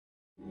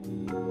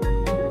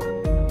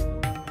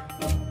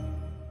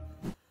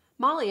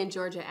Molly in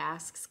Georgia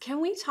asks,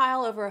 can we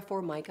tile over a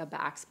Formica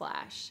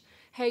backsplash?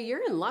 Hey,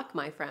 you're in luck,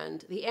 my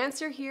friend. The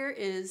answer here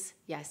is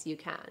yes, you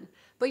can.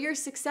 But your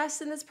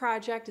success in this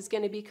project is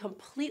going to be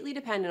completely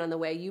dependent on the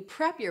way you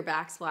prep your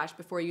backsplash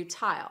before you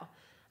tile.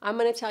 I'm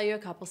going to tell you a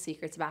couple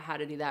secrets about how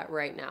to do that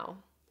right now.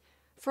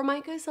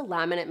 Formica is a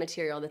laminate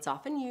material that's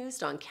often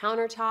used on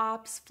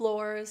countertops,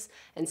 floors,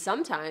 and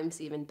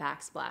sometimes even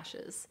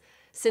backsplashes.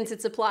 Since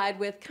it's applied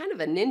with kind of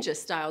a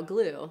ninja-style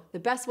glue, the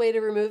best way to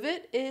remove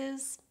it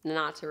is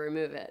not to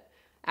remove it.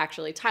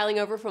 Actually, tiling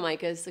over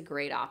Formica is a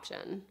great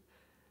option.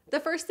 The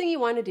first thing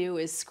you want to do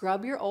is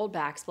scrub your old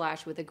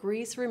backsplash with a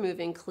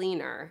grease-removing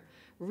cleaner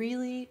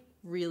really,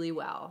 really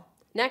well.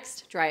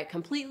 Next, dry it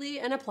completely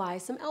and apply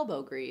some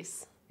elbow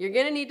grease. You're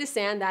going to need to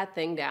sand that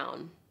thing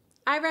down.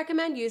 I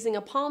recommend using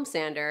a palm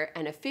sander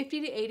and a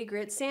 50 to 80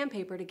 grit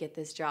sandpaper to get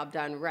this job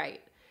done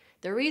right.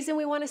 The reason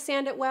we want to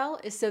sand it well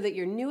is so that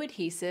your new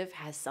adhesive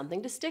has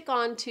something to stick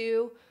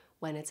onto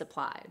when it's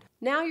applied.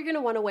 Now you're going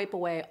to want to wipe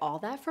away all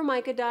that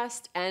Formica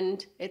dust,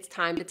 and it's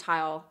time to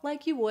tile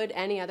like you would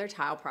any other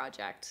tile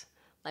project.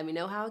 Let me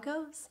know how it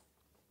goes.